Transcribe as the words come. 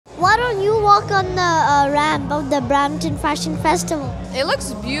Why don't you walk on the ramp of the Brampton Fashion Festival? It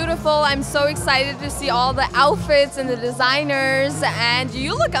looks beautiful. I'm so excited to see all the outfits and the designers, and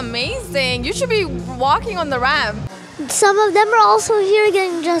you look amazing. You should be walking on the ramp. Some of them are also here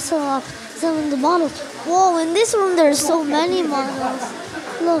getting dressed up. Some of the models. Whoa, in this room there's so many models.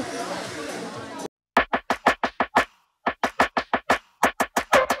 Look.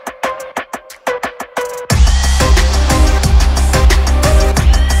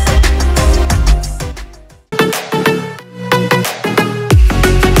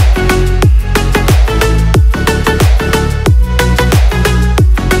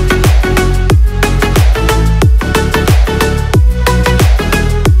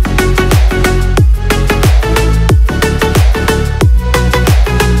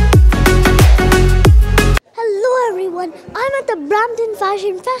 I'm at the Brampton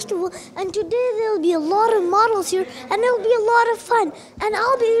Fashion Festival, and today there will be a lot of models here and it will be a lot of fun, and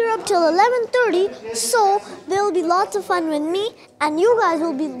I'll be here up till 11:30, so there will be lots of fun with me and you guys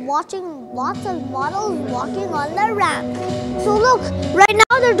will be watching lots of models walking on the ramp. So look, right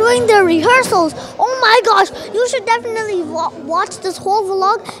now they're doing their rehearsals. Oh my gosh, you should definitely watch this whole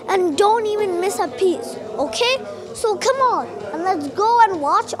vlog and don't even miss a piece, okay? So come on and let's go and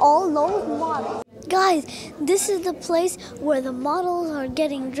watch all those models. Guys, this is the place where the models are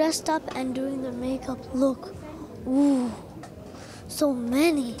getting dressed up and doing their makeup. Look, ooh, so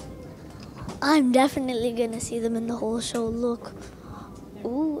many. I'm definitely gonna see them in the whole show. Look,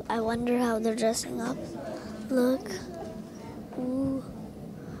 ooh, I wonder how they're dressing up. Look, ooh,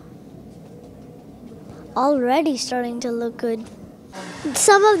 already starting to look good.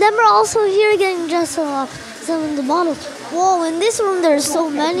 Some of them are also here getting dressed up. Some of the models. Whoa, in this room there's so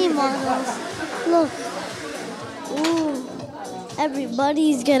many models. Look, ooh,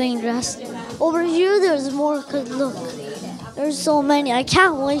 everybody's getting dressed. Over here there's more, cause look, there's so many. I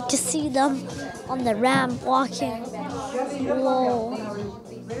can't wait to see them on the ramp walking. Whoa.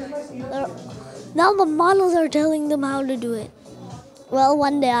 Now the models are telling them how to do it. Well,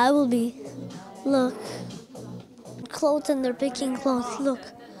 one day I will be. Look, clothes, and they're picking clothes. Look,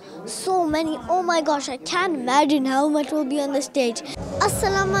 so many. Oh my gosh, I can't imagine how much will be on the stage.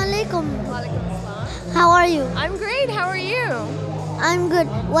 Assalamu alaikum. How are you? I'm great. How are you? I'm good.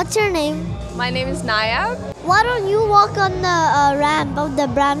 What's your name? My name is Naya. Why don't you walk on the ramp of the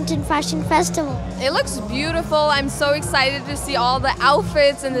Brampton Fashion Festival? It looks beautiful. I'm so excited to see all the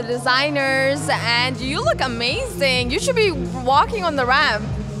outfits and the designers, and you look amazing. You should be walking on the ramp.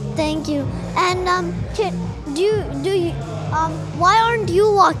 Thank you. And why aren't you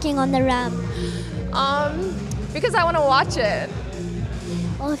walking on the ramp? Because I want to watch it.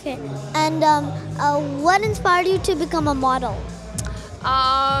 Okay. And what inspired you to become a model?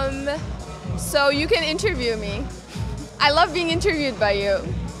 So you can interview me. I love being interviewed by you.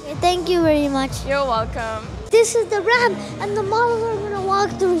 Okay, thank you very much. You're welcome. This is the ramp, and the models are gonna walk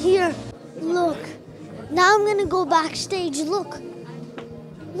through here. Look. Now I'm gonna go backstage. Look.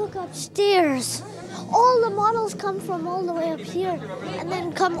 Look upstairs. All the models come from all the way up here and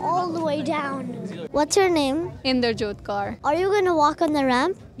then come all the way down. What's your name? Inderjotkar. Are you going to walk on the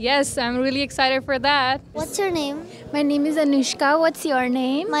ramp? Yes, I'm really excited for that. What's your name? My name is Anushka. What's your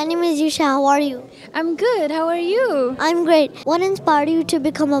name? My name is Yusha. How are you? I'm good. How are you? I'm great. What inspired you to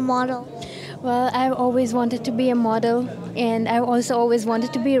become a model? Well, I've always wanted to be a model, and I've also always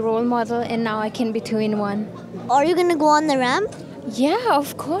wanted to be a role model, and now I can be two in one. Are you going to go on the ramp? Yeah,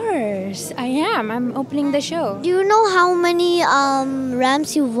 of course. I am. I'm opening the show. Do you know how many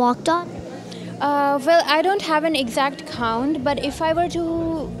ramps you've walked on? Well, I don't have an exact count, but if I were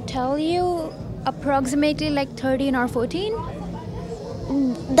to tell you, approximately like 13 or 14.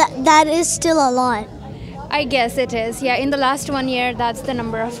 That is still a lot. I guess it is. Yeah, in the last 1 year, that's the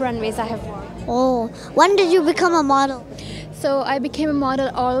number of runways I have walked. Oh, when did you become a model? So I became a model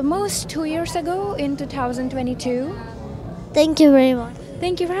almost 2 years ago in 2022. Thank you very much.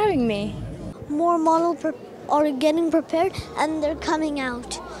 Thank you for having me. More models are getting prepared and they're coming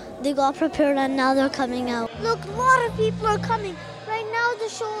out. They got prepared and now they're coming out. Look, a lot of people are coming. Right now the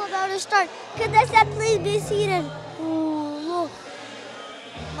show is about to start. Can I say please be seated? Ooh, look.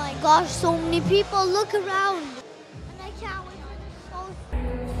 My gosh, so many people. Look around. And I can't wait for the show.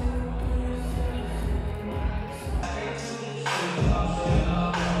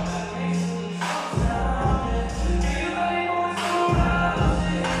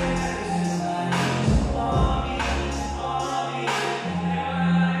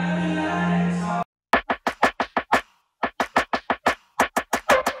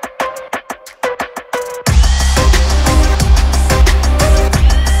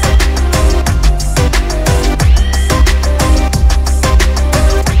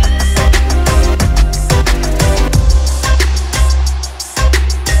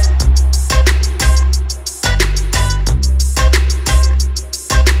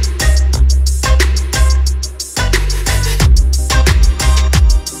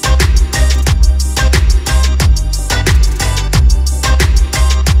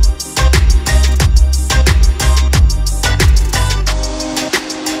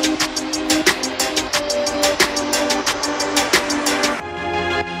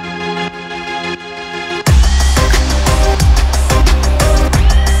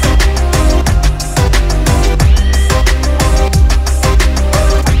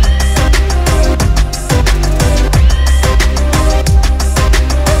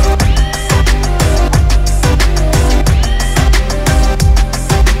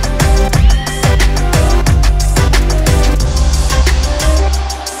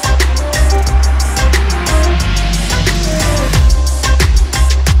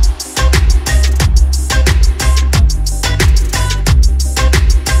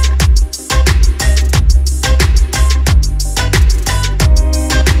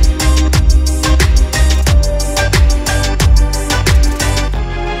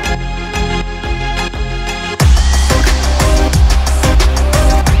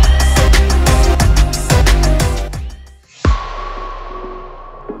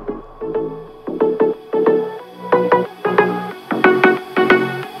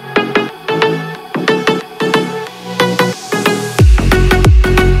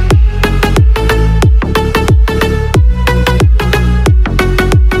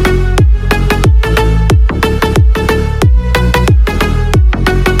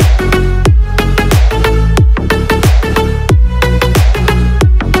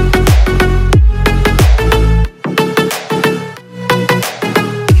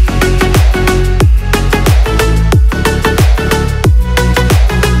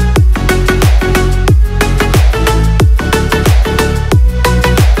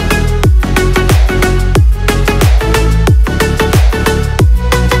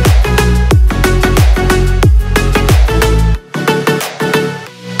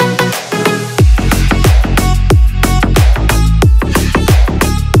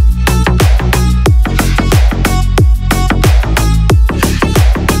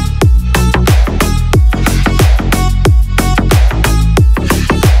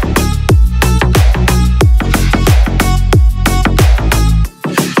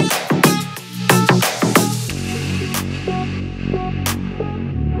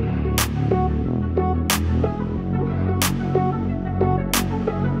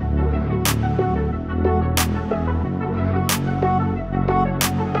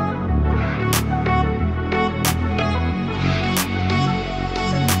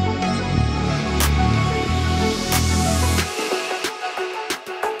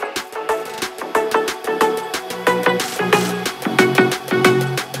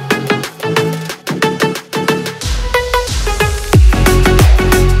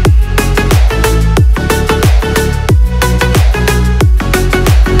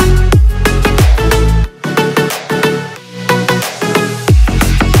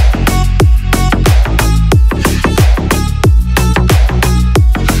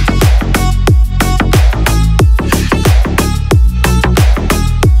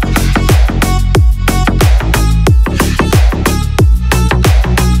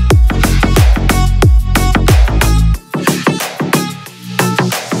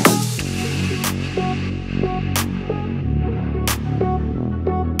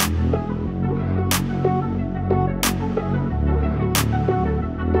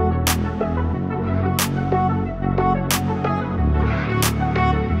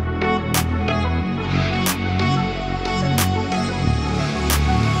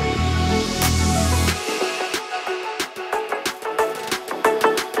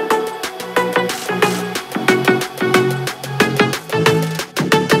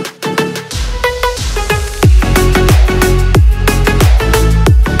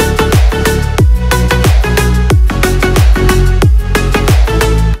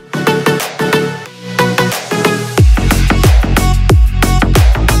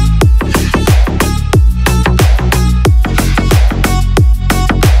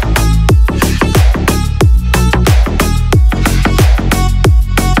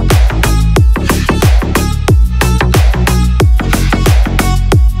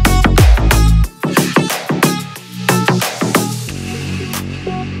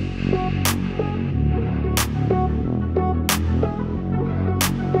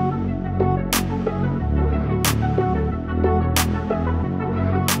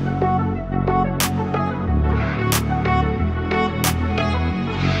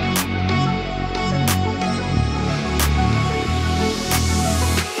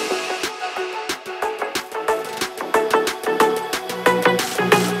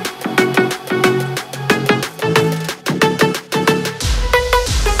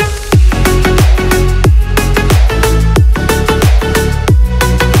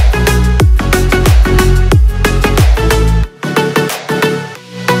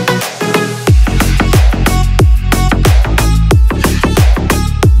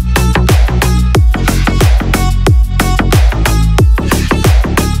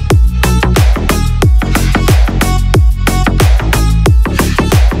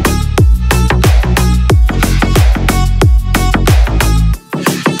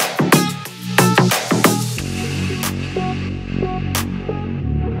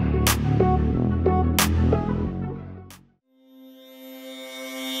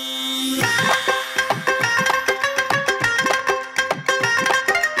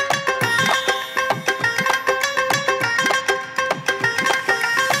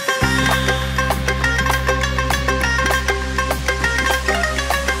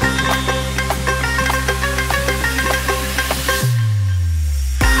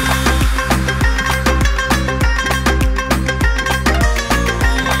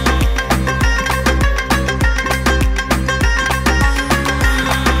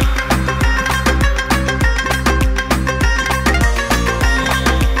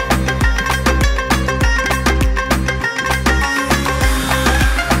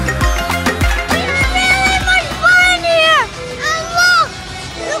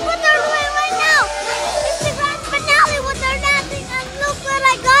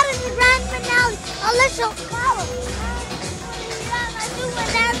 so powerful. I do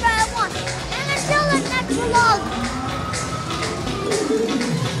whatever I want. And until the next vlog.